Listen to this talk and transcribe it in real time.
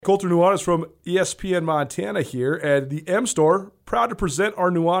Colter Nuanez from ESPN Montana here, and the M Store, proud to present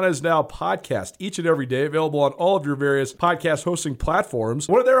our Nuanez Now podcast each and every day, available on all of your various podcast hosting platforms.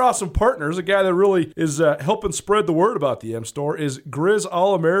 One of their awesome partners, a guy that really is helping spread the word about the M Store, is Grizz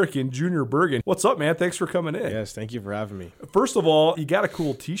All-American Junior Bergen. What's up, man? Thanks for coming in. Yes, thank you for having me. First of all, you got a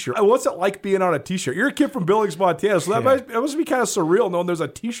cool t-shirt. What's it like being on a t-shirt? You're a kid from Billings, Montana, so that must be kind of surreal knowing there's a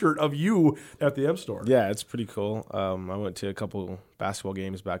t-shirt of you at the M Store. Yeah, it's pretty cool. I went to a couple basketball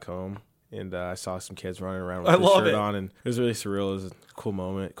games back home, and I saw some kids running around with the shirt on, and it was really surreal. It was a cool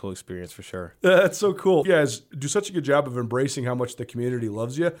moment, cool experience for sure. That's so cool. You guys do such a good job of embracing how much the community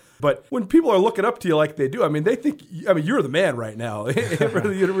loves you. But when people are looking up to you like they do, they think, you're the man right now for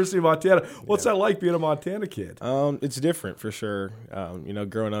the University of Montana. What's that like being a Montana kid? It's different for sure.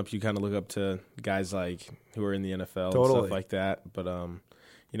 Growing up, you kind of look up to guys like who are in the NFL and stuff like that. But,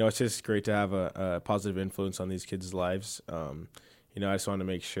 it's just great to have a positive influence on these kids' lives. I just want to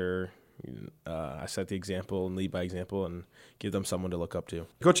make sure I set the example and lead by example and give them someone to look up to.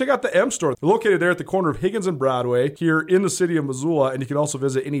 Go check out the M Store. They're located there at the corner of Higgins and Broadway here in the city of Missoula, and you can also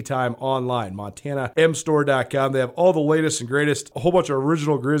visit anytime online, montanamstore.com. They have all the latest and greatest, a whole bunch of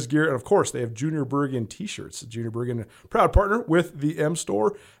original Grizz gear, and of course, they have Junior Bergen t-shirts. Junior Bergen, proud partner with the M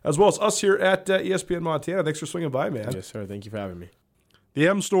Store, as well as us here at ESPN Montana. Thanks for swinging by, man. Yes, sir. Thank you for having me. The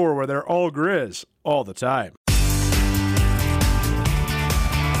M Store, where they're all Grizz all the time.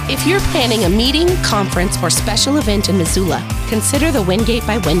 If you're planning a meeting, conference, or special event in Missoula, consider the Wingate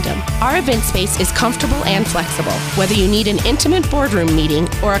by Wyndham. Our event space is comfortable and flexible. Whether you need an intimate boardroom meeting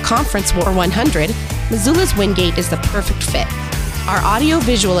or a conference for 100, Missoula's Wingate is the perfect fit. Our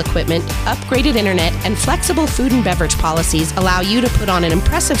audio-visual equipment, upgraded internet, and flexible food and beverage policies allow you to put on an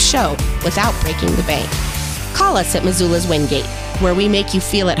impressive show without breaking the bank. Call us at Missoula's Wingate, where we make you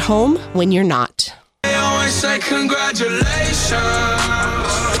feel at home when you're not. They always say congratulations.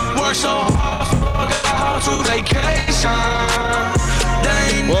 Work so hard to vacation.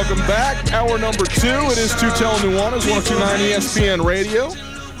 Welcome back. Hour number 2. It is Tutel Nuanez, 102.9 ESPN Radio,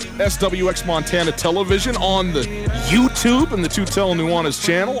 SWX Montana Television on the YouTube and the Tutel Nuanez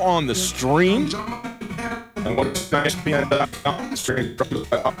channel on the stream. And ESPN.com, stream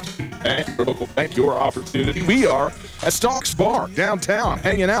bank, your local bank, your opportunity. We are at Stocks Bar downtown,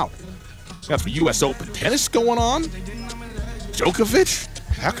 hanging out. Got some U.S. Open tennis going on. Djokovic.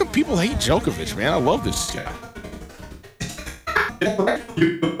 How come people hate Djokovic, man? I love this guy.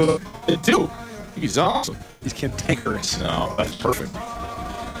 They do. He's awesome. He's cantankerous. No, that's perfect.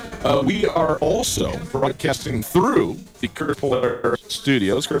 We are also broadcasting through the Curtis Polaris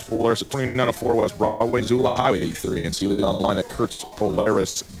studios. Curtis Polaris at 2904 West Broadway, Missoula Highway 83, and see it online at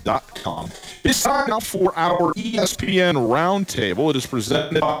curtispolaris.com. It's time now for our ESPN Roundtable. It is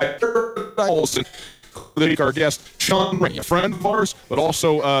presented by Olson. Our guest, Sean Ray, a friend of ours, but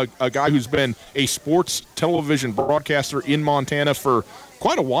also a guy who's been a sports television broadcaster in Montana for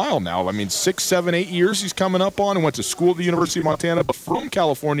quite a while now. 6, 7, 8 years he's coming up on, and went to school at the University of Montana, but from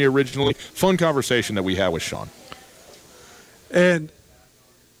California originally. Fun conversation that we had with Sean. And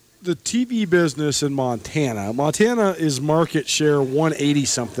the TV business in Montana is market share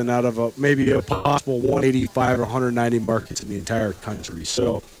 180-something out of maybe a possible 185 or 190 markets in the entire country.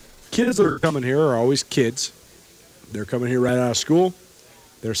 So kids that are coming here are always kids. They're coming here right out of school.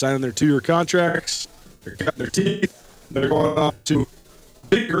 They're signing their 2-year contracts. They're cutting their teeth. They're going off to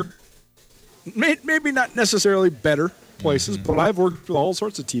bigger, maybe not necessarily better places, but I've worked with all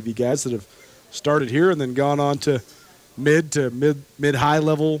sorts of TV guys that have started here and then gone on to mid-high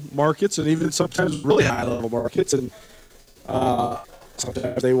level markets, and even sometimes really high level markets. And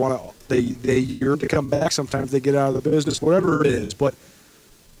sometimes they yearn to come back. Sometimes they get out of the business, whatever it is. But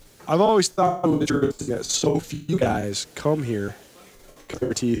I've always thought it was interesting that so few guys come here, cut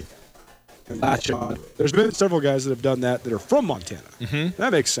their teeth, and latch on. There's been several guys that have done that are from Montana. Mm-hmm.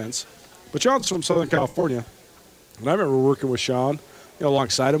 That makes sense. But Sean's from Southern California, and I remember working with Sean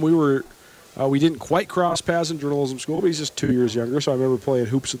alongside him. We didn't quite cross paths in journalism school, but he's just 2 years younger, so I remember playing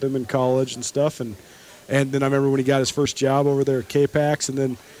hoops with him in college and stuff. And then I remember when he got his first job over there at K-Pax, and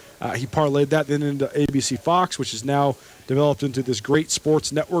then he parlayed that then into ABC Fox, which is now developed into this great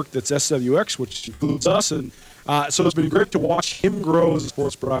sports network that's SWX, which includes us. And so it's been great to watch him grow as a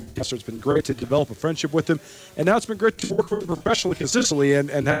sports broadcaster. It's been great to develop a friendship with him. And now it's been great to work with him professionally, consistently, and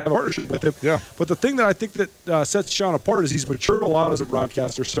have a partnership with him. Yeah. But the thing that I think that sets Sean apart is he's matured a lot as a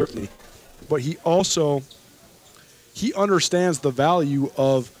broadcaster, certainly. But he understands the value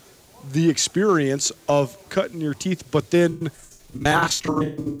of the experience of cutting your teeth, but then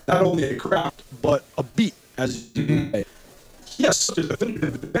mastering not only a craft, but a beat, as you say. he has such a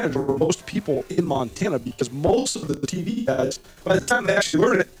definitive advantage over most people in Montana because most of the TV guys, by the time they actually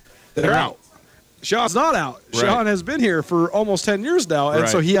learn it, they're out. Sean's not out. Right. Sean has been here for almost 10 years now, and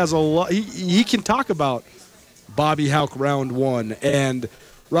so he has a lot. He can talk about Bobby Houck round one and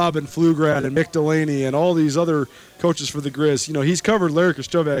Robin Pflugrad and Mick Delaney and all these other coaches for the Grizz. You know, he's covered Larry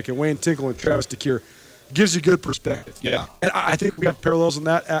Kostovac and Wayne Tinkle and Travis DeCuire. Gives you good perspective. Yeah. And I think we have parallels in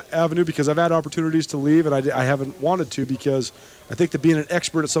that avenue because I've had opportunities to leave and I haven't wanted to because I think that being an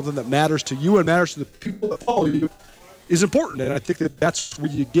expert at something that matters to you and matters to the people that follow you is important. And I think that that's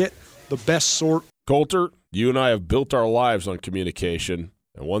where you get the best sort. Colter, you and I have built our lives on communication.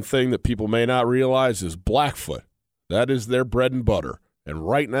 And one thing that people may not realize is Blackfoot. That is their bread and butter. And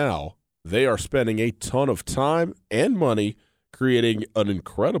right now, they are spending a ton of time and money creating an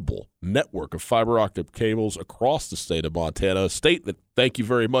incredible network of fiber optic cables across the state of Montana, a state that, thank you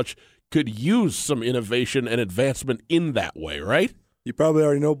very much, could use some innovation and advancement in that way, right? You probably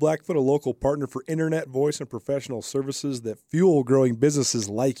already know Blackfoot, a local partner for internet, voice, and professional services that fuel growing businesses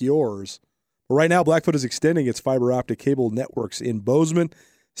like yours. But right now, Blackfoot is extending its fiber optic cable networks in Bozeman,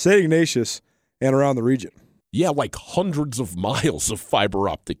 St. Ignatius, and around the region. Yeah, like hundreds of miles of fiber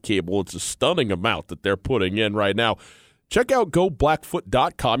optic cable. It's a stunning amount that they're putting in right now. Check out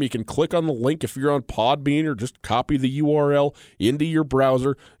goblackfoot.com. You can click on the link if you're on Podbean or just copy the URL into your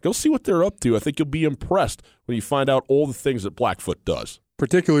browser. Go see what they're up to. I think you'll be impressed when you find out all the things that Blackfoot does.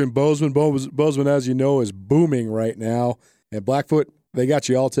 Particularly in Bozeman. Bozeman, as you know, is booming right now. And Blackfoot, they got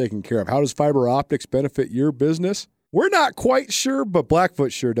you all taken care of. How does fiber optics benefit your business? We're not quite sure, but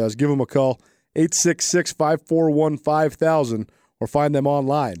Blackfoot sure does. Give them a call, 866-541-5000, or find them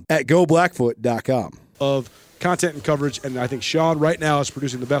online at goblackfoot.com. Of content and coverage, and I think Sean right now is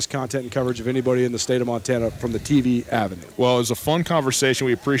producing the best content and coverage of anybody in the state of Montana from the TV avenue. Well, it was a fun conversation.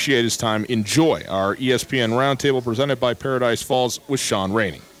 We appreciate his time. Enjoy our ESPN Roundtable presented by Paradise Falls with Sean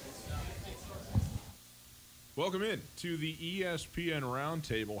Rainey. Welcome in to the ESPN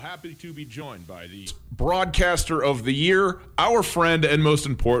Roundtable. Happy to be joined by the broadcaster of the year, our friend, and most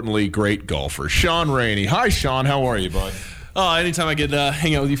importantly, great golfer, Sean Rainey. Hi, Sean. How are you, bud? Anytime I get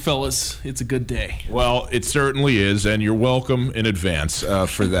hang out with you fellas, it's a good day. Well, it certainly is, and you're welcome in advance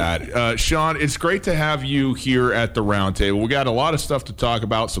for that. Sean, it's great to have you here at the Roundtable. We got a lot of stuff to talk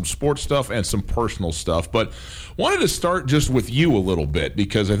about, some sports stuff and some personal stuff, but wanted to start just with you a little bit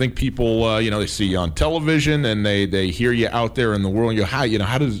because I think people, they see you on television and they hear you out there in the world. And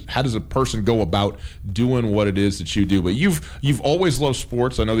how does a person go about doing what it is that you do? But you've always loved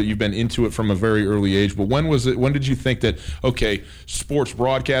sports. I know that you've been into it from a very early age. But when did you think that sports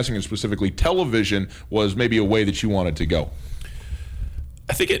broadcasting and specifically television was maybe a way that you wanted to go?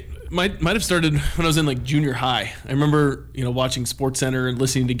 I think it might have started when I was in like junior high. I remember watching SportsCenter and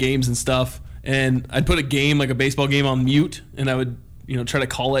listening to games and stuff. And I'd put a game, like a baseball game, on mute, and I would, try to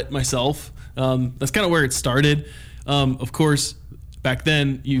call it myself. That's kind of where it started. Of course, back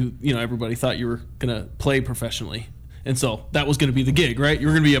then, everybody thought you were gonna play professionally, and so that was gonna be the gig, right? You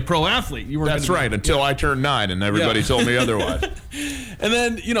were gonna be a pro athlete. That's right. Until I turned 9, and everybody told me otherwise. And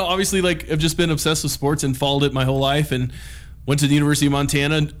then, obviously, I've just been obsessed with sports and followed it my whole life, and went to the University of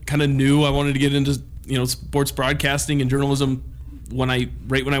Montana. Kind of knew I wanted to get into, sports broadcasting and journalism right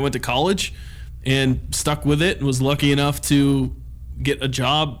when I went to college. And stuck with it and was lucky enough to get a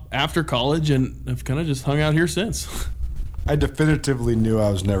job after college, and I've kind of just hung out here since. I definitively knew I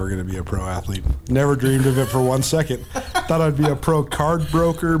was never going to be a pro athlete. Never dreamed of it for 1 second. Thought I'd be a pro card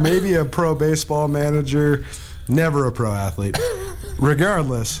broker, maybe a pro baseball manager, never a pro athlete.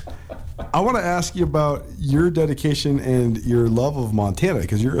 Regardless, I want to ask you about your dedication and your love of Montana,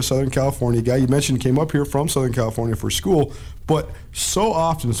 because you're a Southern California guy. You mentioned you came up here from Southern California for school, but so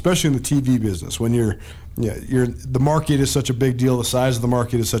often, especially in the TV business, when the market is such a big deal, the size of the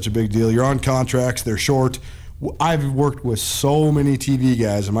market is such a big deal, you're on contracts, they're short. I've worked with so many TV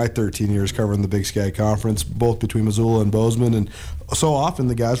guys in my 13 years covering the Big Sky Conference, both between Missoula and Bozeman, and so often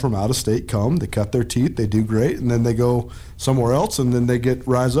the guys from out of state come, they cut their teeth, they do great, and then they go somewhere else, and then they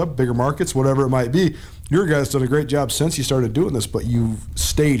rise up, bigger markets, whatever it might be. Your guys done a great job since you started doing this, but you've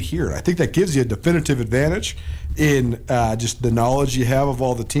stayed here. I think that gives you a definitive advantage in just the knowledge you have of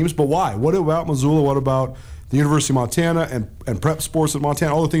all the teams. But why? What about Missoula? What about the University of Montana and prep sports at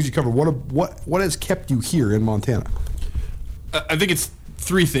Montana? All the things you covered. What has kept you here in Montana? I think it's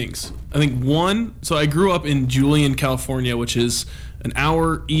three things. I think one, so I grew up in Julian, California, which is an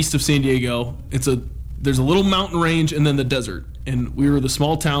hour east of San Diego. There's a little mountain range and then the desert, and we were the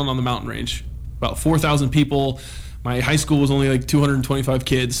small town on the mountain range. About 4,000 people. My high school was only like 225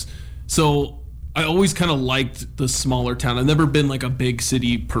 kids. So I always kind of liked the smaller town. I've never been like a big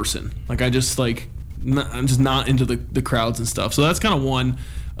city person. I just I'm just not into the crowds and stuff. So that's kind of one.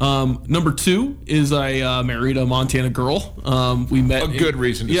 Number two is I married a Montana girl. We met. A good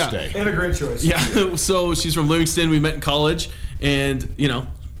reason to stay. And a great choice. Yeah. So she's from Livingston. We met in college, and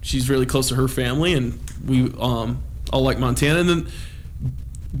she's really close to her family, and we all like Montana. And then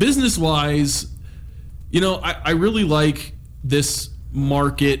business-wise, I really like this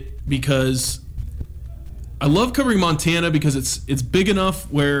market because I love covering Montana because it's big enough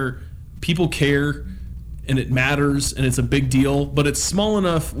where people care and it matters and it's a big deal, but it's small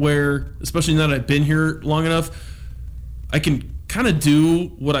enough where, especially now that I've been here long enough, I can kind of do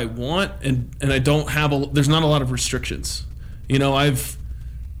what I want and I don't have there's not a lot of restrictions. I've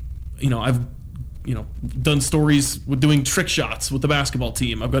done stories with doing trick shots with the basketball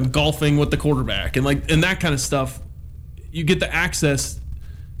team. I've been golfing with the quarterback and that kind of stuff. You get the access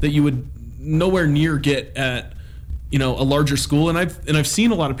that you would nowhere near get at a larger school, and I've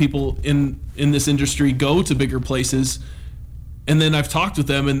seen a lot of people in this industry go to bigger places, and then I've talked with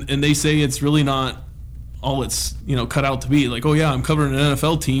them and they say it's really not all it's cut out to be. Like, oh yeah, I'm covering an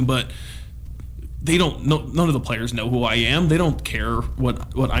NFL team, but they don't know, none of the players know who I am. They don't care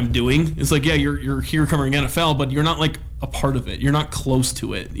what I'm doing. It's like, yeah, you're here covering NFL, but you're not like a part of it. You're not close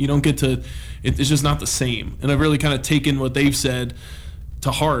to it. You don't get to. It's just not the same. And I've really kind of taken what they've said to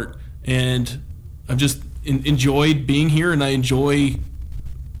heart, and I've just enjoyed being here, and I enjoy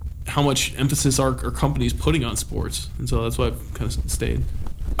how much emphasis our company's putting on sports, and so that's why I've kind of stayed.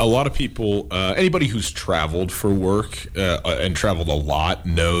 A lot of people, anybody who's traveled for work and traveled a lot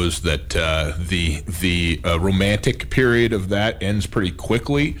knows that the romantic period of that ends pretty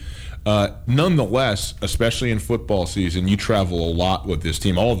quickly. Nonetheless, especially in football season, you travel a lot with this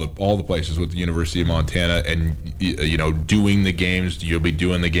team, all the places with the University of Montana, and doing the games. You'll be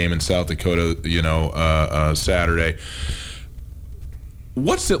doing the game in South Dakota, Saturday.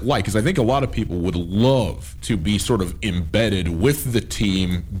 What's it like? Because I think a lot of people would love to be sort of embedded with the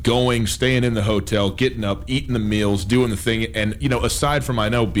team, staying in the hotel, getting up, eating the meals, doing the thing. And, aside from, I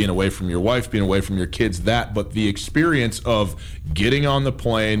know, being away from your wife, being away from your kids, but the experience of getting on the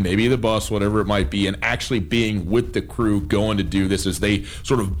plane, maybe the bus, whatever it might be, and actually being with the crew going to do this as they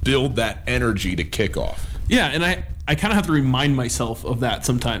sort of build that energy to kick off. Yeah, and I kind of have to remind myself of that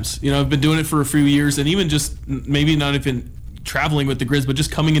sometimes. I've been doing it for a few years, and even just maybe not even traveling with the Grizz, but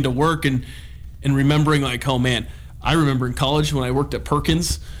just coming into work and remembering, like, oh man, I remember in college when I worked at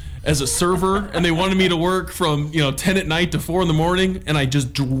Perkins as a server, and they wanted me to work from 10 at night to 4 in the morning, and I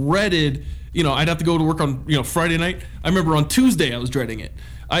just dreaded, I'd have to go to work on Friday night. I remember on Tuesday I was dreading it.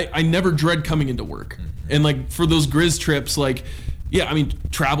 I never dread coming into work, and like for those Grizz trips, like, yeah, I mean,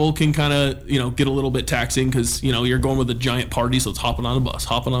 travel can kind of, get a little bit taxing because, you're going with a giant party, so it's hopping on a bus,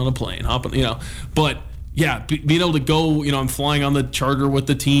 hopping on a plane, but yeah, being able to go, I'm flying on the charter with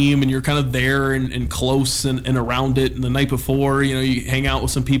the team, and you're kind of there and close and around it. And the night before, you hang out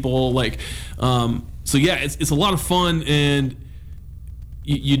with some people, so yeah, it's a lot of fun, and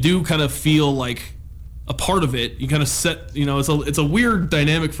you do kind of feel like a part of it. You kind of set, it's a weird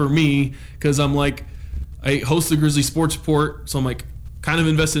dynamic for me because I'm like, I host the Grizzly Sports Report, so I'm like kind of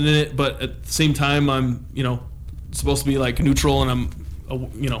invested in it, but at the same time, I'm, supposed to be like neutral, and I'm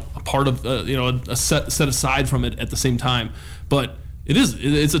a part of a set aside from it at the same time. But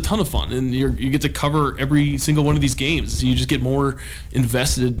it's a ton of fun, and you get to cover every single one of these games, so you just get more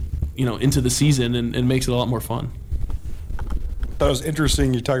invested into the season, and makes it a lot more fun. That was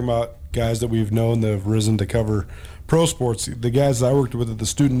interesting. You're talking about guys that we've known that have risen to cover pro sports. The guys that I worked with at the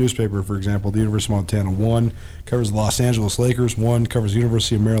student newspaper, for example, the University of Montana, one covers the Los Angeles Lakers, one covers the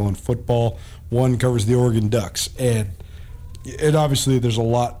University of Maryland football, one covers the Oregon Ducks, and obviously there's a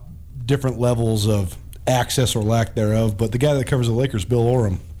lot different levels of access or lack thereof, but the guy that covers the Lakers, Bill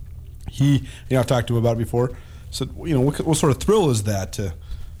Oram, I've talked to him about it before, said, what sort of thrill is that to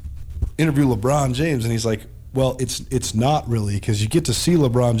interview LeBron James? And he's like, well, it's not really, because you get to see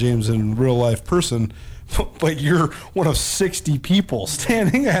LeBron James in real life person, but you're one of 60 people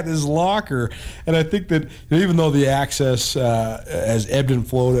standing at his locker. And I think that even though the access has ebbed and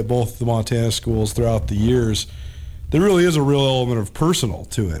flowed at both the Montana schools throughout the years, there really is a real element of personal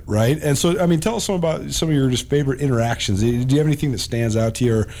to it, right? And so, I mean, tell us some about some of your just favorite interactions. Do you have anything that stands out to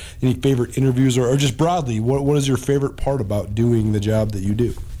you, or any favorite interviews, or just broadly, what is your favorite part about doing the job that you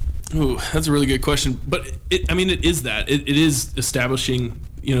do? Ooh, that's a really good question. But it is that. It is establishing,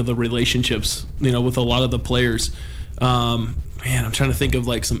 the relationships, with a lot of the players. Man, I'm trying to think of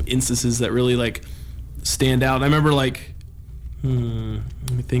like some instances that really like stand out. I remember like, let me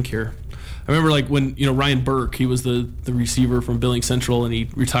think here. I remember like when, Ryan Burke, he was the receiver from Billings Central, and he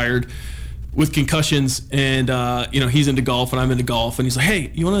retired with concussions, and, he's into golf and I'm into golf, and he's like,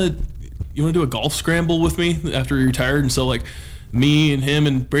 hey, you want to you want to do a golf scramble with me after he retired? And so like me and him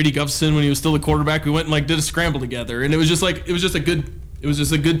and Brady Gustafson, when he was still the quarterback, we went and like did a scramble together. And it was just a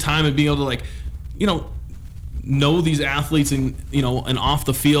good time of being able to like, know these athletes and off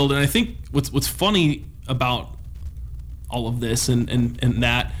the field. And I think what's funny about all of this and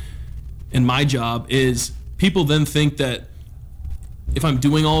that in my job is people then think that if I'm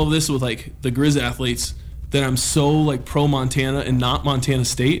doing all of this with like the Grizz athletes, that I'm so like pro Montana and not Montana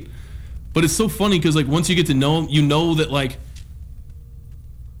State. But it's so funny because like once you get to know them, that like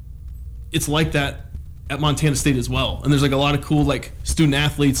it's like that at Montana State as well. And there's like a lot of cool like student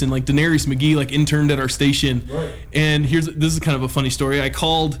athletes, and like Daenerys McGee like interned at our station. Right. And this is kind of a funny story. I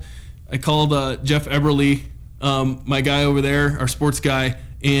called Jeff Eberly, my guy over there, our sports guy,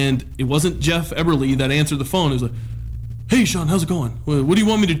 and it wasn't Jeff Eberly that answered the phone. It was like, "Hey Sean, how's it going? What do you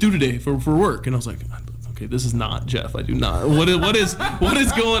want me to do today for work?" And I was like, "Okay, this is not Jeff. I do not. What is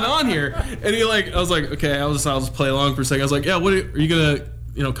going on here?" And I was like, "Okay, I'll just play along for a second." I was like, "Yeah, are you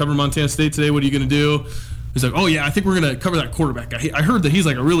gonna cover Montana State today? What are you gonna do?" He's like, "Oh yeah, I think we're gonna cover that quarterback guy. I heard that he's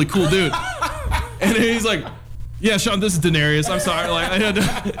like a really cool dude." And he's like, "Yeah, Sean, this is Daenerys. I'm sorry." Like I had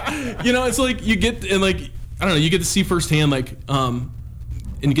to, it's like you get and like I don't know, you get to see firsthand like and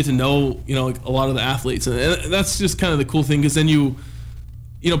you get to know like a lot of the athletes, and that's just kind of the cool thing because then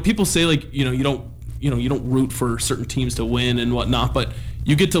people say like you don't root for certain teams to win and whatnot, but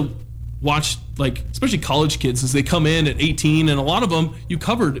you get to watch like especially college kids as they come in at 18, and a lot of them you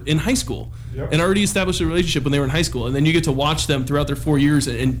covered in high school. Yep. And already established a relationship when they were in high school, and then you get to watch them throughout their 4 years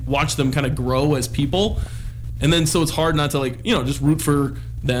and watch them kind of grow as people, and then so it's hard not to like just root for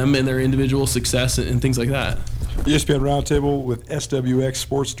them and their individual success and things like that. ESPN Roundtable with SWX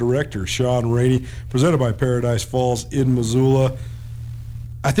Sports Director Sean Rainey, presented by Paradise Falls in Missoula.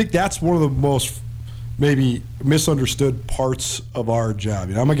 I think that's one of the most maybe misunderstood parts of our job.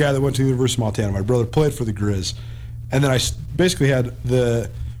 I'm a guy that went to the University of Montana. My brother played for the Grizz, and then I basically had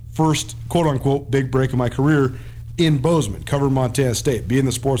the first quote-unquote big break of my career in Bozeman, covering Montana State, being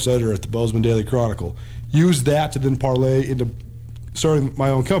the sports editor at the Bozeman Daily Chronicle. Used that to then parlay into starting my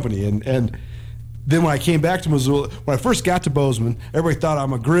own company. And then when I came back to Missoula, when I first got to Bozeman, everybody thought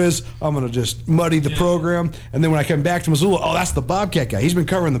I'm a Grizz. I'm going to just muddy the program. And then when I came back to Missoula, oh, that's the Bobcat guy. He's been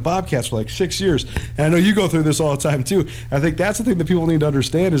covering the Bobcats for like 6 years. And I know you go through this all the time too. I think that's the thing that people need to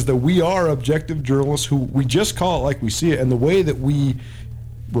understand is that we are objective journalists who we just call it like we see it. And the way that we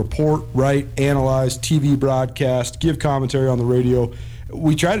report, write, analyze, TV broadcast, give commentary on the radio,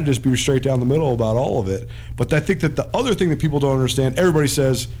 we try to just be straight down the middle about all of it. But I think that the other thing that people don't understand, everybody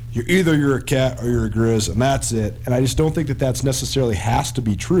says you're a Cat or you're a Grizz, and that's it. And I just don't think that that's necessarily has to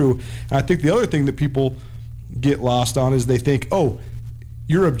be true. And I think the other thing that people get lost on is they think, oh,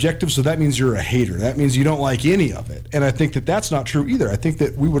 you're objective, so that means you're a hater. That means you don't like any of it. And I think that that's not true either. I think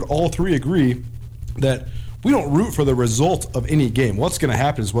that we would all three agree that we don't root for the result of any game. What's going to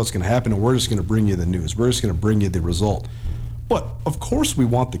happen is what's going to happen, and we're just going to bring you the news. We're just going to bring you the result. But, of course, we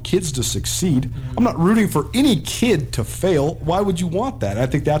want the kids to succeed. I'm not rooting for any kid to fail. Why would you want that? I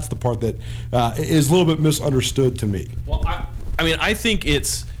think that's the part that is a little bit misunderstood to me. Well, I think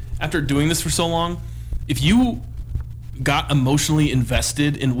it's, after doing this for so long, if you got emotionally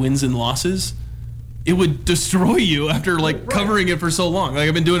invested in wins and losses, it would destroy you after, covering it for so long. Like,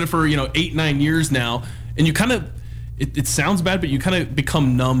 I've been doing it for, 8-9 years now, and you kind of, it sounds bad, but you kind of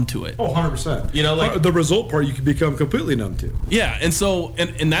become numb to it. Oh, 100%. The result part you can become completely numb to. Yeah, and so,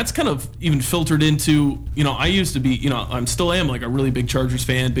 and that's kind of even filtered into, I used to be, I still am like a really big Chargers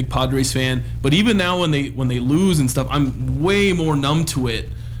fan, big Padres fan, but even now when they lose and stuff, I'm way more numb to it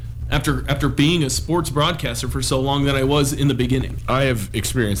after being a sports broadcaster for so long than I was in the beginning. I have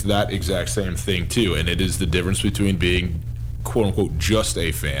experienced that exact same thing too, and it is the difference between being quote unquote just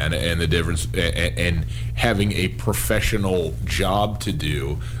a fan and the difference and having a professional job to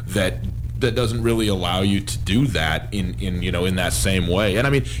do that doesn't really allow you to do that in that same way. And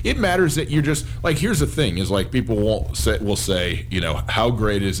I mean, it matters that you're just like, here's the thing is like people will say, how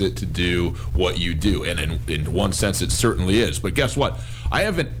great is it to do what you do? And in one sense it certainly is, but guess what? I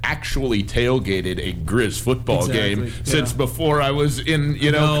haven't actually tailgated a Grizz football game since before I was in,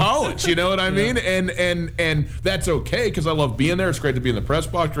 college. You know what I mean? And that's okay because I love being there. It's great to be in the press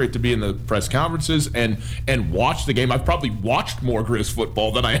box, great to be in the press conferences and watch the game. I've probably watched more Grizz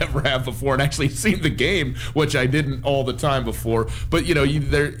football than I ever have before and actually seen the game, which I didn't all the time before. But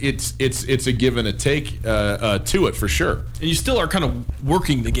it's a give and a take to it for sure. And you still are kind of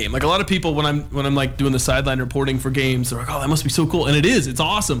working the game. Like a lot of people when I'm like doing the sideline reporting for games, they're like, oh, that must be so cool, and it is. It's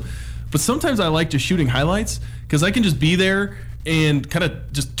awesome. But sometimes I like just shooting highlights because I can just be there and kind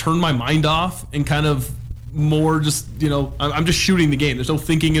of just turn my mind off and kind of more just, I'm just shooting the game. There's no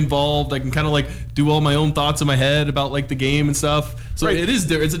thinking involved. I can kind of like do all my own thoughts in my head about like the game and stuff. So right. It's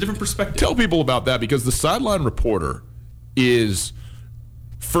a different perspective. Tell people about that, because the sideline reporter is,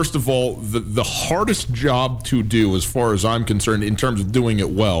 first of all, the hardest job to do as far as I'm concerned in terms of doing it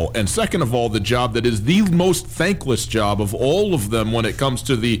well. And second of all, the job that is the most thankless job of all of them when it comes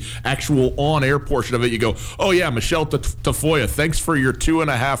to the actual on-air portion of it. You go, oh yeah, Michelle Tafoya, thanks for your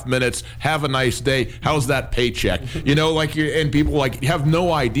 2.5 minutes. Have a nice day. How's that paycheck? And people have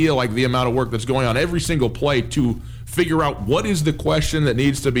no idea the amount of work that's going on every single play to figure out what is the question that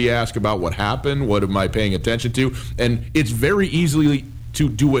needs to be asked about what happened, what am I paying attention to, and it's very easily to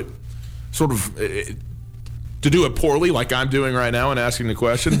do it poorly, like I'm doing right now and asking the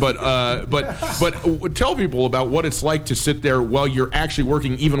question. But tell people about what it's like to sit there while you're actually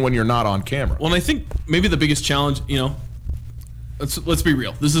working, even when you're not on camera. Well, and I think maybe the biggest challenge, let's be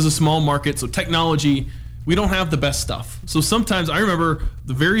real. This is a small market, so technology, we don't have the best stuff. So sometimes I remember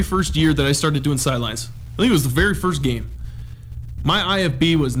the very first year that I started doing sidelines. I think it was the very first game. My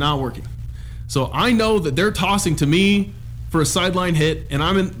IFB was not working. So I know that they're tossing to me for a sideline hit, and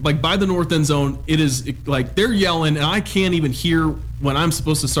I'm in by the north end zone. It is they're yelling, and I can't even hear when I'm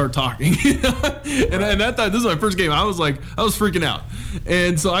supposed to start talking. and at that, this is my first game. I was freaking out,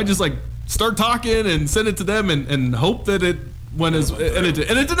 and so I just start talking and send it to them and hope that it went and it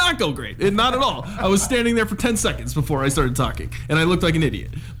did not go great. Not at all. I was standing there for 10 seconds before I started talking, and I looked like an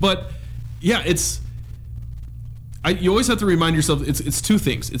idiot. But yeah, you always have to remind yourself. It's two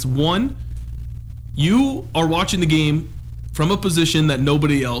things. It's one, you are watching the game from a position that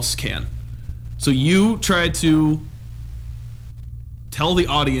nobody else can. So you try to tell the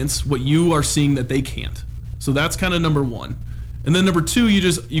audience what you are seeing that they can't. So that's kind of number one. And then number two,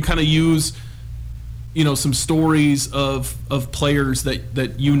 you kind of use some stories of players that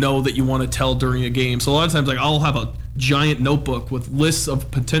that you want to tell during a game. So a lot of times I'll have a giant notebook with lists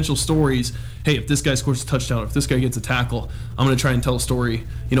of potential stories. Hey, if this guy scores a touchdown, if this guy gets a tackle, I'm going to try and tell a story,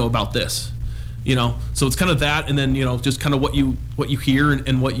 about this. So it's kind of that, and then just kind of what you hear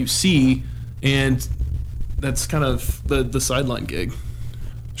and what you see, and that's kind of the sideline gig.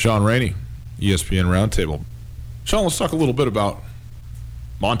 Sean Rainey, ESPN Roundtable. Sean, let's talk a little bit about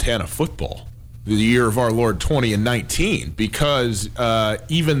Montana football, the year of our Lord 2019, because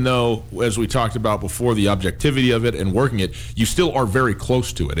even though, as we talked about before, the objectivity of it and working it, you still are very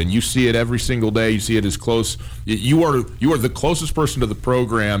close to it, and you see it every single day. You see it as close. You are the closest person to the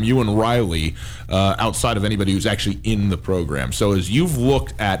program, you and Riley, outside of anybody who's actually in the program. So as you've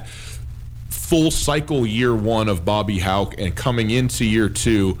looked at full cycle year one of Bobby Hauck and coming into year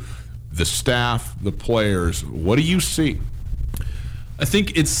two, the staff, the players, what do you see? I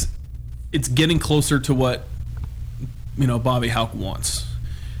think it's getting closer to what Bobby Hauck wants.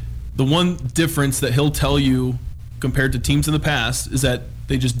 The one difference that he'll tell you compared to teams in the past is that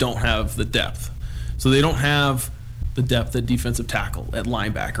they just don't have the depth. So they don't have the depth at defensive tackle, at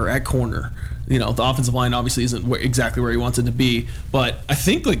linebacker, at corner. The offensive line obviously isn't exactly where he wants it to be. But I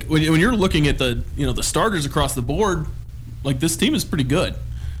think when you're looking at the starters across the board, this team is pretty good.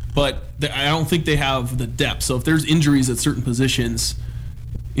 But I don't think they have the depth. So if there's injuries at certain positions,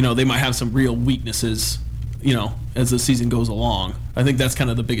 they might have some real weaknesses, as the season goes along. I think that's kind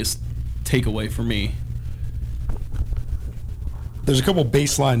of the biggest takeaway for me. There's a couple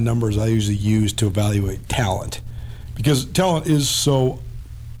baseline numbers I usually use to evaluate talent, because talent is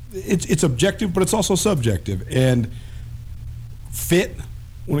it's objective, but it's also subjective. And fit,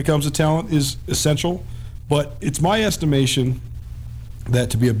 when it comes to talent, is essential. But it's my estimation that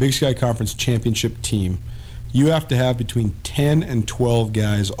to be a Big Sky Conference championship team, you have to have between 10 and 12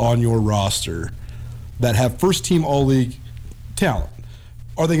 guys on your roster that have first-team All-League talent.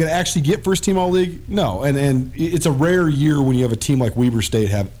 Are they going to actually get first-team All-League? No. And it's a rare year when you have a team like Weber State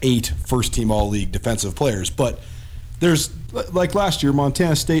have 8 first-team All-League defensive players. But there's, like last year,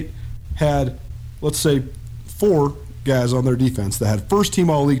 Montana State had, let's say, 4 guys on their defense that had first-team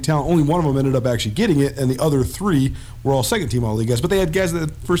All-League talent. Only one of them ended up actually getting it, and the other 3 were all second-team All-League guys. But they had guys that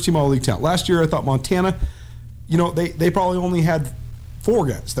had first-team All-League talent. Last year, I thought Montana, they probably only had 4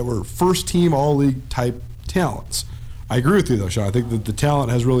 guys that were first-team All-League type talents. I agree with you, though, Sean. I think that the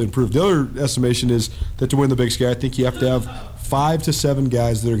talent has really improved. The other estimation is that to win the Big Sky, I think you have to have 5 to 7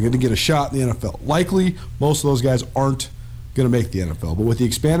 guys that are going to get a shot in the NFL. Likely, most of those guys aren't going to make the NFL. But with the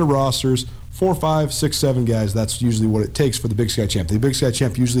expanded rosters, 4, 5, 6, 7 guys, that's usually what it takes for the Big Sky champ. The Big Sky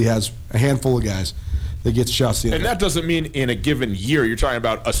champ usually has a handful of guys that gets shots in. And that doesn't mean in a given year. You're talking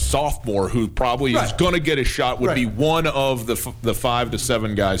about a sophomore who probably is going to get a shot would be one of the 5 to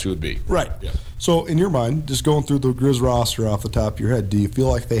 7 guys who would be. Right. Yeah. So in your mind, just going through the Grizz roster off the top of your head, do you feel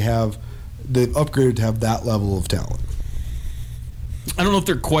like they have they've upgraded to have that level of talent. I don't know if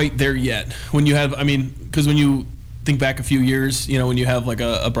they're quite there yet. When you have, because when you think back a few years, when you have like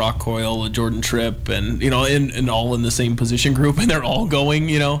a Brock Coyle, a Jordan Tripp, and and all in the same position group, and they're all going,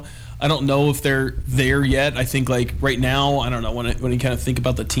 I don't know if they're there yet. I think like right now, I don't know, when you kind of think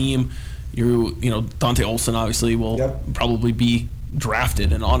about the team, Dante Olson obviously will probably be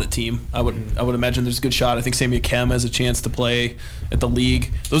drafted and on a team. I would imagine there's a good shot. I think Sammy Akem has a chance to play at the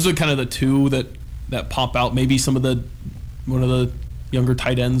league. Those are kind of the two that pop out. Maybe one of the younger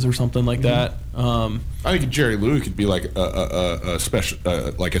tight ends or something like that. I think Jerry Lou could be like a special,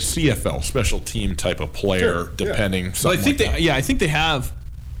 like a CFL special team type of player, depending. So I think I think they have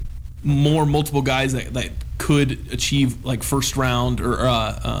more multiple guys that could achieve like first round or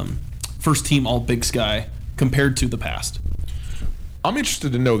first team All Big Sky compared to the past. I'm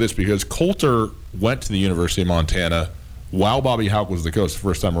interested to know this because Coulter went to the University of Montana while Bobby Hauck was the coach the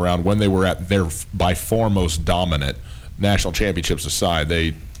first time around, when they were at their by far most dominant. National championships aside,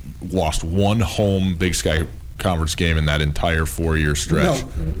 they lost one home Big Sky Conference game in that entire 4-year stretch. No,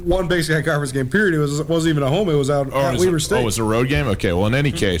 one Big Sky Conference game, period. It wasn't even a home. It was out at Weber State. Oh, it was a road game? Okay, well, in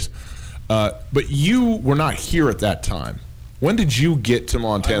any case. But you were not here at that time. When did you get to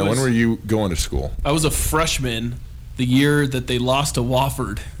Montana? When were you going to school? I was a freshman the year that they lost to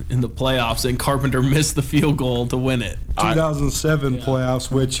Wofford in the playoffs, and Carpenter missed the field goal to win it. 2007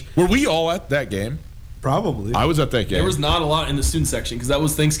 playoffs, which... Were we all at that game? Probably. I was at that game. There was not a lot in the student section because that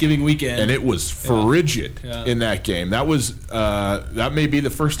was Thanksgiving weekend. And it was frigid in that game. That was that may be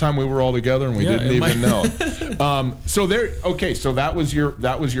the first time we were all together and we didn't even know. So that was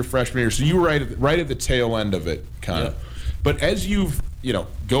your freshman year. So you were right at the tail end of it, kind of. But as you've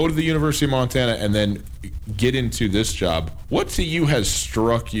go to the University of Montana and then get into this job, what to you has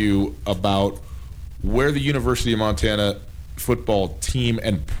struck you about where the University of Montana football team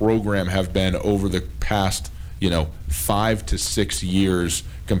and program have been over the past 5 to 6 years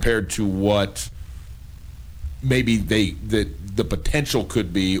compared to what maybe the potential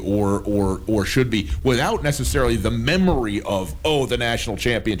could be or should be, without necessarily the memory of the national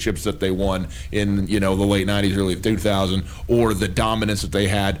championships that they won in the late 90s, early 2000, or the dominance that they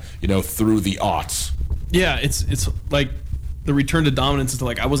had through the aughts. Yeah, it's like the return to dominance is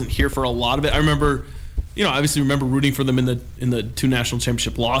like I wasn't here for a lot of it. I remember obviously remember rooting for them in the 2 national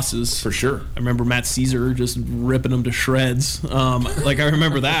championship losses. For sure. I remember Matt Caesar just ripping them to shreds. I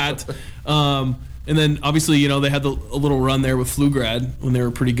remember that. And then obviously, they had a little run there with Pflugrad when they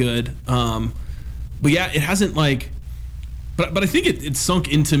were pretty good. But yeah, it hasn't but I think it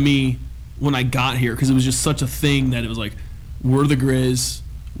sunk into me when I got here because it was just such a thing that it was like, we're the Grizz,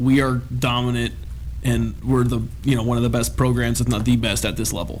 we are dominant, and we're the one of the best programs, if not the best, at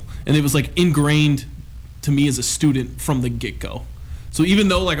this level. And it was like ingrained to me as a student from the get-go. So even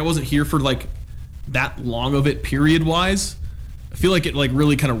though I wasn't here for that long of it period wise, I feel like it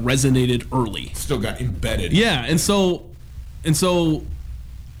really kind of resonated early. Still got embedded. Yeah, and so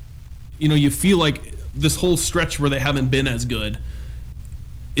you feel like this whole stretch where they haven't been as good,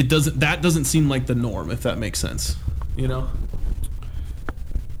 that doesn't seem like the norm, if that makes sense.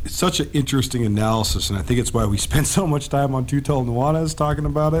 It's such an interesting analysis, and I think it's why we spend so much time on Tutel Nuanez talking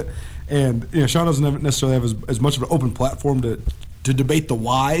about it. And Sean doesn't necessarily have as much of an open platform to debate the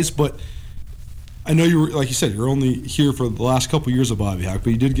whys, but I know you were, like you said, you're only here for the last couple years of Bobby Hauck, but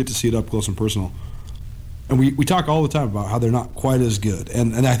you did get to see it up close and personal. And we talk all the time about how they're not quite as good.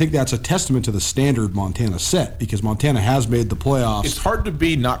 And I think that's a testament to the standard Montana set, because Montana has made the playoffs. It's hard to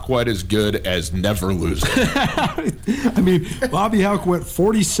be not quite as good as never losing. Bobby Hauck went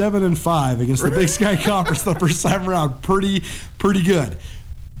 47-5 against the Big Sky Conference the first time around. Pretty good.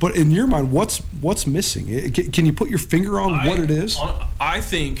 But in your mind, what's missing? Can you put your finger on what it is? I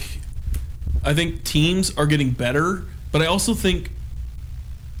think teams are getting better, but I also think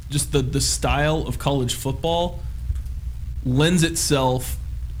just the style of college football lends itself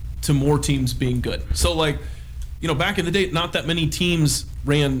to more teams being good. So back in the day, not that many teams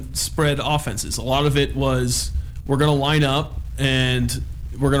ran spread offenses. A lot of it was, we're going to line up and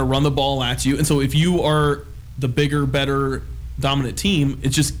we're going to run the ball at you. And so if you are the bigger, better, dominant team,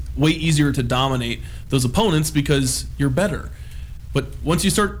 it's just way easier to dominate those opponents because you're better. But once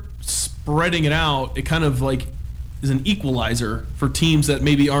you start spreading it out, it kind of is an equalizer for teams that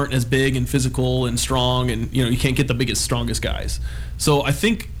maybe aren't as big and physical and strong, and you can't get the biggest, strongest guys. So I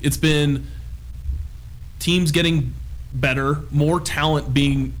think it's been teams getting better, more talent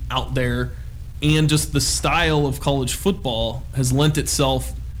being out there, and just the style of college football has lent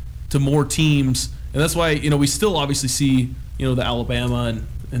itself to more teams. And that's why we still obviously see the Alabama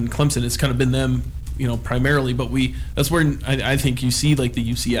and Clemson. It's kind of been them primarily, but that's where I think you see like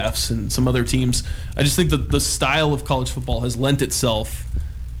the UCFs and some other teams. I just think that the style of college football has lent itself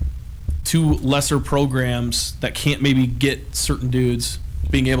to lesser programs that can't maybe get certain dudes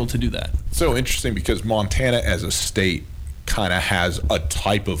being able to do that. So interesting because Montana as a state kind of has a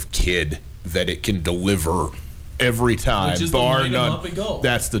type of kid that it can deliver every time, bar none.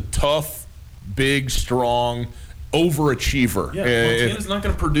 That's the tough, big, strong overachiever. Yeah, Montana's not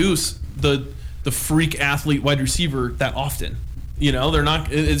going to produce the freak athlete wide receiver that often. They're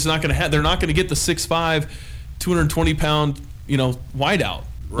not. It's not going to have. They're not going to get the 6'5", 220-pound, wideout.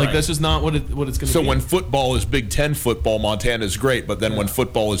 Right. Like that's just not what it's going to be. So when football is Big Ten football, Montana is great. But then when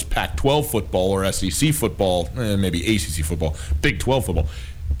football is Pac-12 football or SEC football, maybe ACC football, Big 12 football,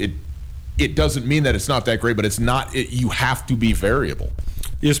 it doesn't mean that it's not that great. But it's not. You have to be variable.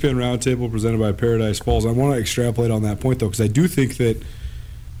 ESPN Roundtable presented by Paradise Falls. I want to extrapolate on that point though, because I do think that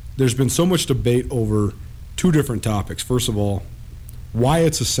there's been so much debate over two different topics. First of all, why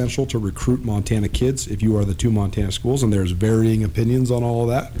it's essential to recruit Montana kids if you are the two Montana schools, and there's varying opinions on all of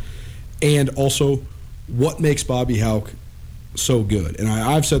that. And also, what makes Bobby Hauck so good? And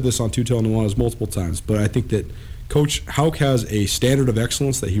I've said this on Two Tail Nuanez multiple times, but I think that Coach Hauck has a standard of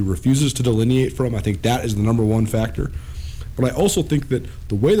excellence that he refuses to delineate from. I think that is the number one factor. But I also think that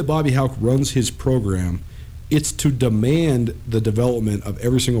the way that Bobby Hauck runs his program, it's to demand the development of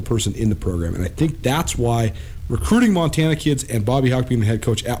every single person in the program. And I think that's why recruiting Montana kids and Bobby Hauck being the head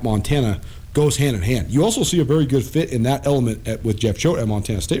coach at Montana goes hand in hand. You also see a very good fit in that element with Jeff Choate at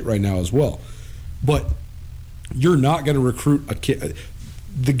Montana State right now as well. But you're not going to recruit a kid.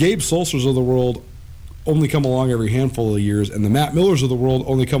 The Gabe Sulcers of the world only come along every handful of years, and the Matt Millers of the world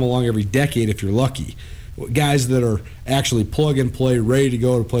only come along every decade if you're lucky. Guys that are actually plug and play, ready to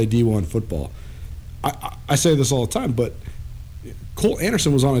go to play D1 football. I say this all the time, but Colt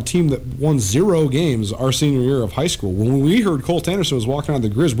Anderson was on a team that won 0 games our senior year of high school. When we heard Colt Anderson was walking on the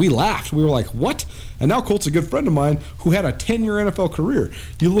Grizz, we laughed. We were like, "What?" And now Colt's a good friend of mine who had a 10-year NFL career.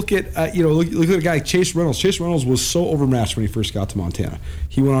 You look at look at a guy Chase Reynolds. Chase Reynolds was so overmatched when he first got to Montana.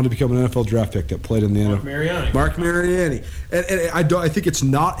 He went on to become an NFL draft pick that played in the NFL. Mark Mariani. And I think it's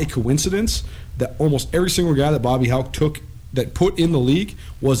not a coincidence that almost every single guy that Bobby Hauck that put in the league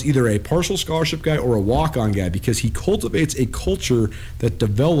was either a partial scholarship guy or a walk-on guy, because he cultivates a culture that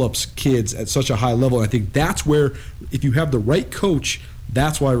develops kids at such a high level. And I think that's where, if you have the right coach,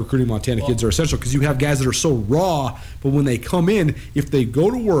 that's why recruiting Montana kids are essential, because you have guys that are so raw, but when they come in, if they go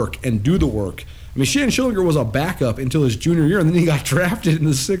to work and do the work. I mean, Shannon Schillinger was a backup until his junior year, and then he got drafted in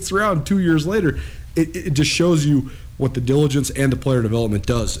the 6th round 2 years later. It just shows you what the diligence and the player development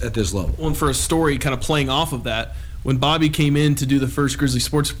does at this level. Well, and for a story kind of playing off of that, when Bobby came in to do the first Grizzly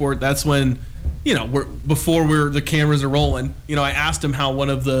Sports Report, that's when, the cameras are rolling. I asked him how one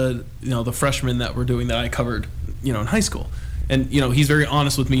of the, the freshmen that were doing that I covered, in high school. And, he's very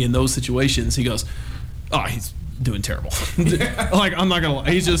honest with me in those situations. He goes, "Oh, he's doing terrible." Like, I'm not going to lie.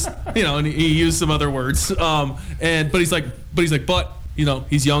 He's just, and he used some other words. But he's like,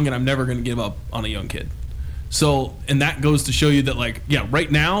 he's young and I'm never going to give up on a young kid. So, and that goes to show you that,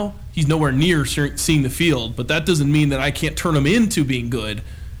 right now, he's nowhere near seeing the field, but that doesn't mean that I can't turn him into being good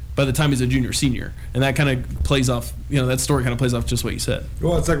by the time he's a junior, senior. And that kind of plays off, that story kind of plays off just what you said.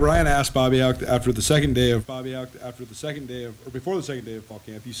 Well, it's like Ryan asked Bobby Hauck before the second day of fall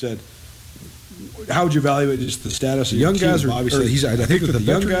camp, he said, how would you evaluate just the status of young guys? I think that the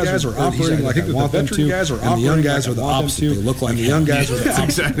young guys are operating like I want them to, and the young guys are the opposite. They look like the young guys are the opposite. That's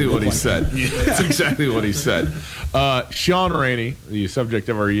exactly what he said. That's exactly what he said. Sean Rainey, the subject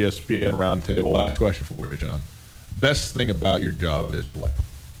of our ESPN Roundtable. Last question for you, John. Best thing about your job is what?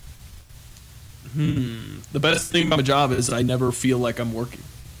 The best thing about my job is I never feel like I'm working.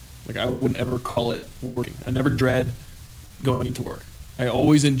 Like, I wouldn't ever call it working. I never dread going into work. I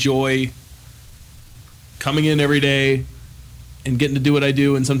always enjoy coming in every day and getting to do what I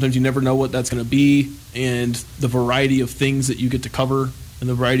do, and sometimes you never know what that's going to be, and the variety of things that you get to cover and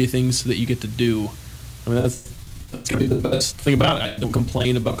the variety of things that you get to do. I mean, that's going to be the best thing about it. I don't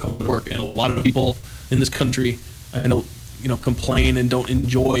complain about coming to work, and a lot of people in this country, I know, complain and don't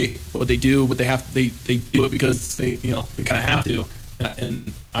enjoy what they do, but they do it because they kind of have to,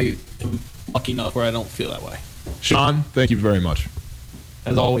 and I am lucky enough where I don't feel that way. Sean, thank you very much.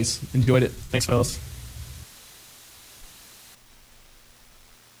 As always, enjoyed it. Thanks, fellas.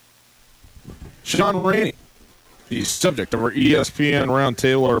 Sean Rainey, the subject of our ESPN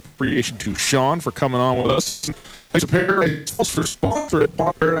Roundtable. Our appreciation to Sean for coming on with us. Thanks to Paradise Falls for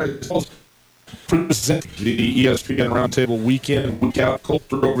sponsoring Paradise Falls, presenting the ESPN Roundtable week in and week out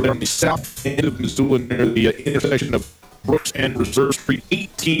culture over there on the south end of Missoula near the intersection of Brooks and Reserve Street,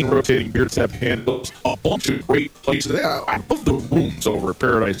 18 rotating beer tap handles, a bunch of great places. I love the rooms over at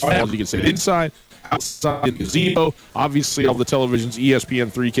Paradise Falls. You can sit inside, outside in the gazebo. Obviously, all the televisions,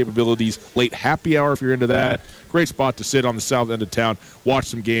 ESPN3 capabilities, late happy hour if you're into that. Great spot to sit on the south end of town, watch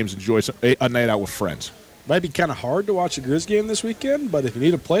some games, enjoy a night out with friends. Might be kind of hard to watch a Grizz game this weekend, but if you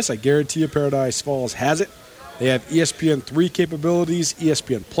need a place, I guarantee you Paradise Falls has it. They have ESPN3 capabilities,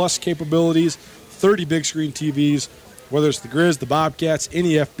 ESPN Plus capabilities, 30 big screen TVs. Whether it's the Grizz, the Bobcats,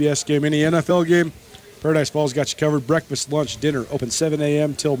 any FBS game, any NFL game, Paradise Falls got you covered. Breakfast, lunch, dinner, open 7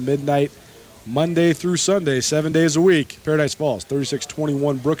 a.m. till midnight, Monday through Sunday, 7 days a week. Paradise Falls,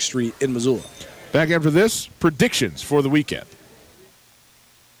 3621 Brook Street in Missoula. Back after this, predictions for the weekend.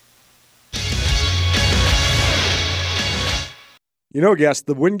 You know, guests,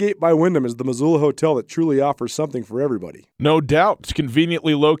 the Wingate by Wyndham is the Missoula hotel that truly offers something for everybody. No doubt. It's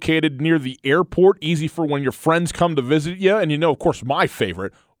conveniently located near the airport, easy for when your friends come to visit you. And you know, of course, my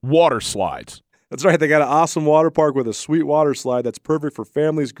favorite, water slides. That's right. They got an awesome water park with a sweet water slide that's perfect for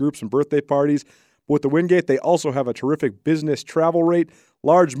families, groups, and birthday parties. But with the Wingate, they also have a terrific business travel rate,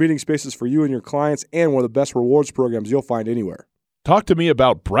 large meeting spaces for you and your clients, and one of the best rewards programs you'll find anywhere. Talk to me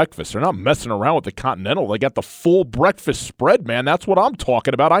about breakfast. They're not messing around with the Continental. They got the full breakfast spread, man. That's what I'm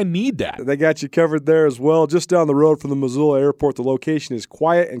talking about. I need that. They got you covered there as well. Just down the road from the Missoula Airport, the location is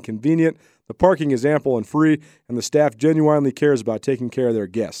quiet and convenient. The parking is ample and free, and the staff genuinely cares about taking care of their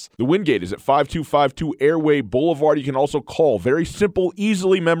guests. The Wingate is at 5252 Airway Boulevard. You can also call. Very simple,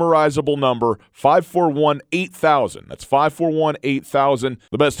 easily memorizable number, 541-8000. That's 541-8000.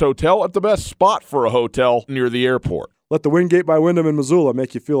 The best hotel at the best spot for a hotel near the airport. Let the Wingate by Wyndham in Missoula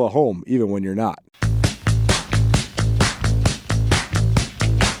make you feel at home, even when you're not.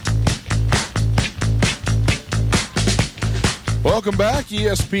 Welcome back,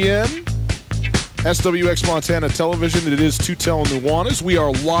 ESPN, SWX Montana Television. It is Tutel and Nuanez. We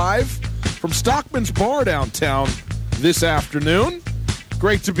are live from Stockman's Bar downtown this afternoon.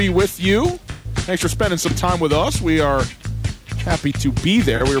 Great to be with you. Thanks for spending some time with us. We are happy to be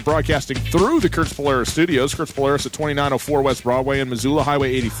there. We are broadcasting through the Kurtz Polaris studios. Kurtz Polaris at 2904 West Broadway in Missoula,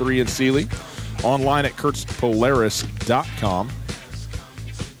 Highway 83 in Sealy. Online at kurtzpolaris.com.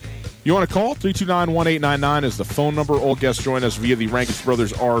 You want to call? 329-1899 is the phone number. All guests join us via the Rankins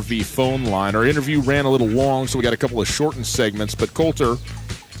Brothers RV phone line. Our interview ran a little long, so we got a couple of shortened segments. But Coulter, I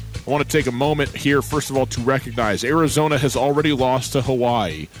want to take a moment here, first of all, to recognize Arizona has already lost to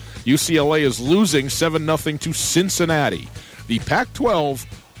Hawaii. UCLA is losing 7-0 to Cincinnati. The Pac-12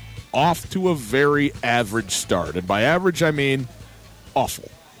 off to a very average start. And by average, I mean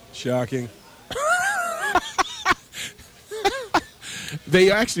awful. Shocking.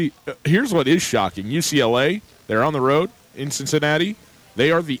 They actually, here's what is shocking. UCLA, they're on the road in Cincinnati.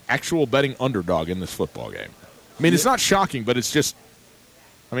 They are the actual betting underdog in this football game. I mean, it's not shocking, but it's just,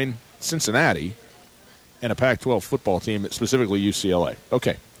 I mean, Cincinnati and a Pac-12 football team, specifically UCLA.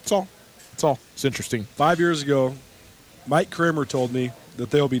 Okay, that's all. That's all. It's interesting. 5 years ago, Mike Kramer told me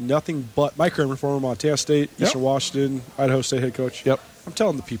that there will be nothing but Mike Kramer, former Montana State, Eastern Washington, Idaho State head coach. Yep. I'm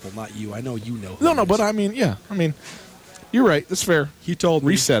telling the people, not you. I know you know. No, but I mean, yeah. I mean, you're right. That's fair. He told me.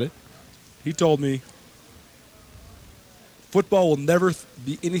 Reset it. He told me football will never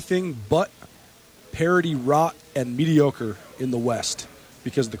be anything but parity, rot, and mediocre in the West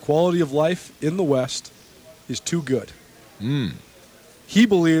because the quality of life in the West is too good. He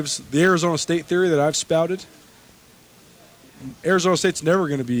believes the Arizona State theory that I've spouted. Arizona State's never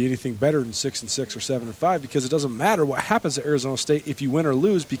going to be anything better than 6-6 or 7-5 because it doesn't matter what happens at Arizona State if you win or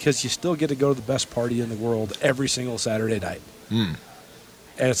lose because you still get to go to the best party in the world every single Saturday night. And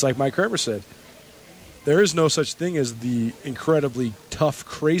it's like Mike Kramer said, there is no such thing as the incredibly tough,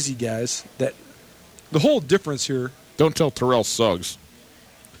 crazy guys that the whole difference here. Don't tell Terrell Suggs.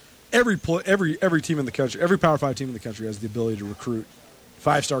 Every team in the country, every Power 5 team in the country has the ability to recruit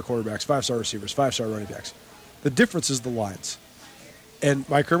 5-star quarterbacks, 5-star receivers, 5-star running backs. The difference is the lines. And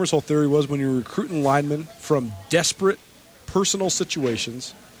Mike Kramer's whole theory was when you're recruiting linemen from desperate personal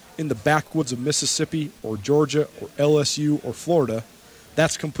situations in the backwoods of Mississippi or Georgia or LSU or Florida,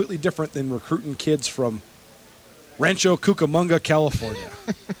 that's completely different than recruiting kids from Rancho Cucamonga, California.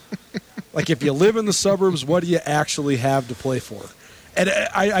 Like if you live in the suburbs, what do you actually have to play for? And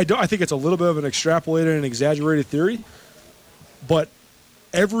I think it's a little bit of an extrapolated and exaggerated theory, but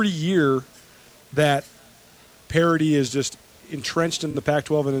every year that parity is just entrenched in the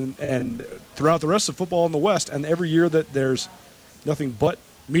Pac-12 and throughout the rest of football in the West, and every year that there's nothing but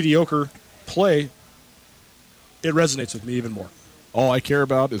mediocre play, it resonates with me even more. All I care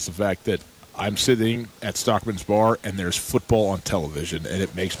about is the fact that I'm sitting at Stockman's Bar and there's football on television, and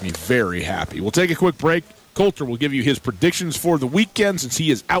it makes me very happy. We'll take a quick break. Coulter will give you his predictions for the weekend since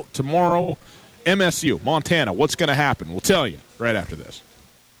he is out tomorrow. MSU, Montana, what's going to happen? We'll tell you right after this.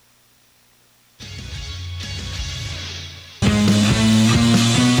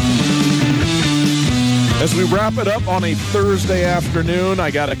 As we wrap it up on a Thursday afternoon,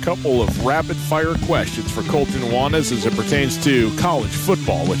 I got a couple of rapid-fire questions for Colton Nuanez as it pertains to college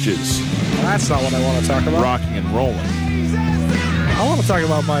football, which is... That's not what I want to talk about. Rocking and rolling. I want to talk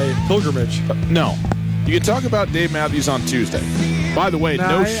about my pilgrimage. No. You can talk about Dave Matthews on Tuesday. By the way,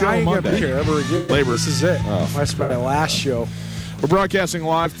 no show I ain't Monday. Gonna be here ever again. Labor. This is it. That's my last show. We're broadcasting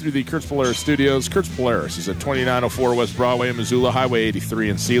live through the Kurtz Polaris studios. Kurtz Polaris is at 2904 West Broadway in Missoula, Highway 83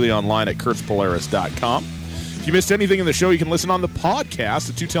 in Sealy, online at kurtzpolaris.com. If you missed anything in the show, you can listen on the podcast,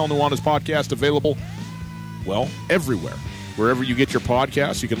 the Two Tell Nuanez podcast, available, well, everywhere. Wherever you get your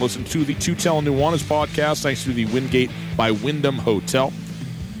podcasts, you can listen to the Two Tell Nuanez podcast thanks to the Wingate by Wyndham Hotel.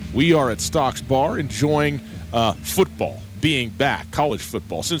 We are at Stocks Bar enjoying football being back, college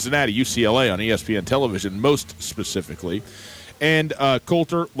football, Cincinnati, UCLA on ESPN television, most specifically. And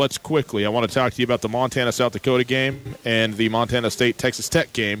Coulter, let's quickly, I want to talk to you about the Montana-South Dakota game and the Montana State-Texas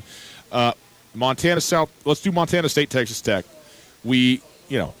Tech game. Let's do Montana State, Texas Tech.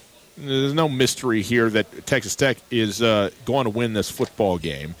 There's no mystery here that Texas Tech is going to win this football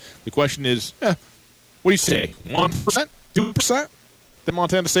game. The question is, what do you say, 1%, 2%? That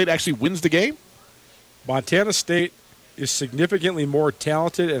Montana State actually wins the game? Montana State is significantly more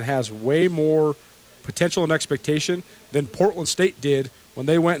talented and has way more potential and expectation than Portland State did when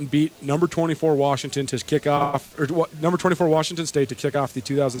they went and beat number 24 Washington to kick off, or number 24 Washington State to kick off the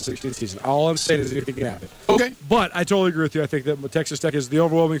 2016 season. All I'm saying is anything can happen. Okay. But I totally agree with you. I think that Texas Tech is the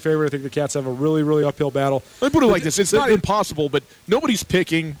overwhelming favorite. I think the Cats have a really, really uphill battle. Let me put it like this. It's not impossible, but nobody's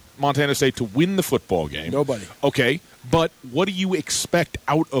picking Montana State to win the football game. Nobody. Okay, but what do you expect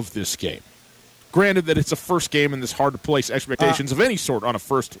out of this game? Granted that it's a first game and it's hard to place expectations of any sort on a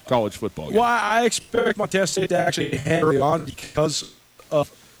first college football game. Well, I expect Montana State to actually head early on because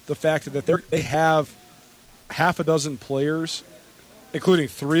of the fact that they have half a dozen players, including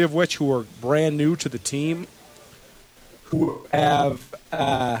 3 of which who are brand new to the team, who have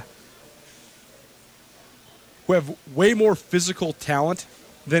way more physical talent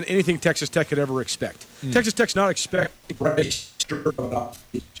than anything Texas Tech could ever expect. Texas Tech's not expecting Bryce coming up.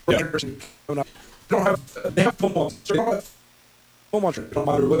 They have film on. They don't have film on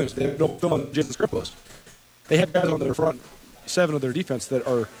Monty Williams. They have no film on Jason Skripos. They have guys on their front 7 of their defense that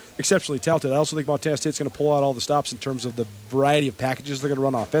are exceptionally talented. I also think Montana State's going to pull out all the stops in terms of the variety of packages they're going to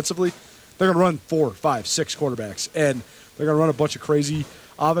run offensively. They're going to run 4, 5, 6 quarterbacks, and they're going to run a bunch of crazy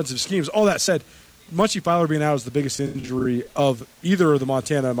offensive schemes. All that said, Munchie Filer being out is the biggest injury of either of the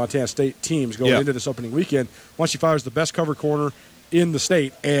Montana and Montana State teams going into this opening weekend. Munchie Filer is the best cover corner in the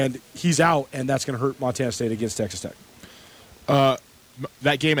state, and he's out, and that's going to hurt Montana State against Texas Tech.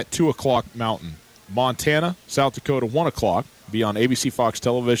 That game at 2 o'clock Mountain. Montana, South Dakota, 1 o'clock, be on ABC Fox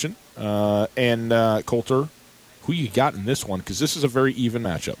Television. And Coulter, who you got in this one? Because this is a very even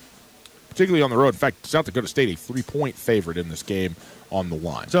matchup, particularly on the road. In fact, South Dakota State, a 3-point favorite in this game on the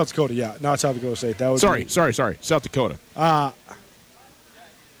line. South Dakota, yeah. Not South Dakota State. That was Sorry. South Dakota. I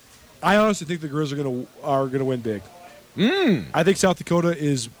honestly think the Grizz are gonna win big. I think South Dakota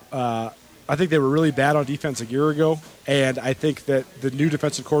is I think they were really bad on defense a year ago, and I think that the new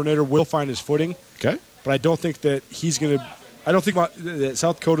defensive coordinator will find his footing. Okay. But I don't think that that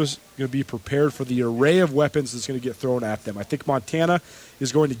South Dakota's going to be prepared for the array of weapons that's going to get thrown at them. I think Montana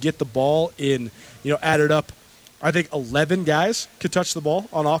is going to get the ball in, added up. I think 11 guys could touch the ball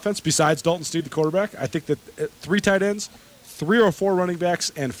on offense besides Dalton Sneed, the quarterback. I think that 3 tight ends, 3 or 4 running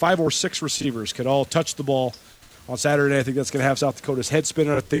backs, and 5 or 6 receivers could all touch the ball on Saturday. I think that's going to have South Dakota's head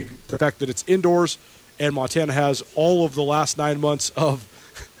spinning. I think the fact that it's indoors and Montana has all of the last 9 months of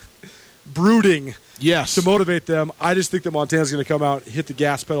brooding to motivate them. I just think that Montana's going to come out, hit the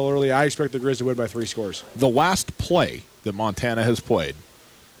gas pedal early. I expect the Grizz to win by 3 scores. The last play that Montana has played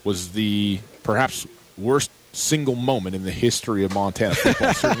was the perhaps worst single moment in the history of Montana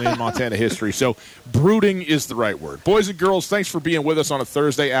football, certainly in Montana history. So brooding is the right word. Boys and girls, thanks for being with us on a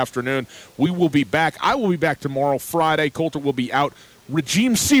Thursday afternoon. We will be back. I will be back tomorrow, Friday. Coulter will be out.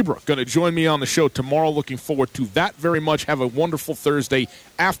 Regime Seabrook going to join me on the show tomorrow. Looking forward to that very much. Have a wonderful Thursday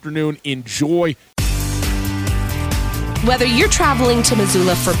afternoon. Enjoy. Whether you're traveling to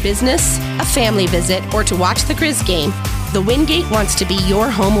Missoula for business, a family visit, or to watch the Grizz game, the Wingate wants to be your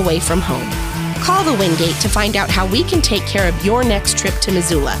home away from home. Call the Wingate to find out how we can take care of your next trip to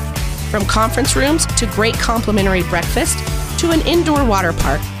Missoula. From conference rooms to great complimentary breakfast to an indoor water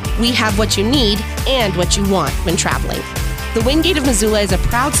park, we have what you need and what you want when traveling. The Wingate of Missoula is a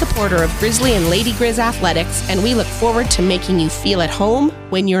proud supporter of Grizzly and Lady Grizz athletics, and we look forward to making you feel at home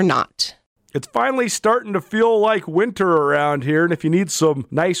when you're not. It's finally starting to feel like winter around here, and if you need some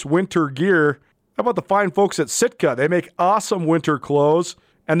nice winter gear, how about the fine folks at Sitka? They make awesome winter clothes,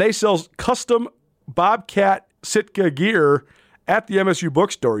 and they sell custom Bobcat Sitka gear at the MSU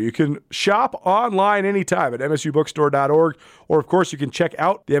Bookstore. You can shop online anytime at msubookstore.org, or of course you can check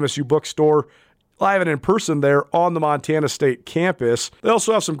out the MSU Bookstore live and in person there on the Montana State campus. They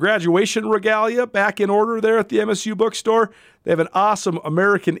also have some graduation regalia back in order there at the MSU Bookstore. They have an awesome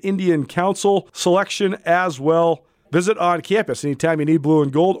American Indian Council selection as well. Visit on campus anytime you need blue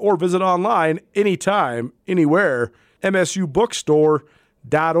and gold, or visit online anytime, anywhere,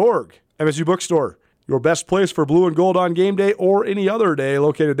 msubookstore.org. MSU Bookstore, your best place for blue and gold on game day or any other day,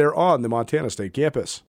 located there on the Montana State campus.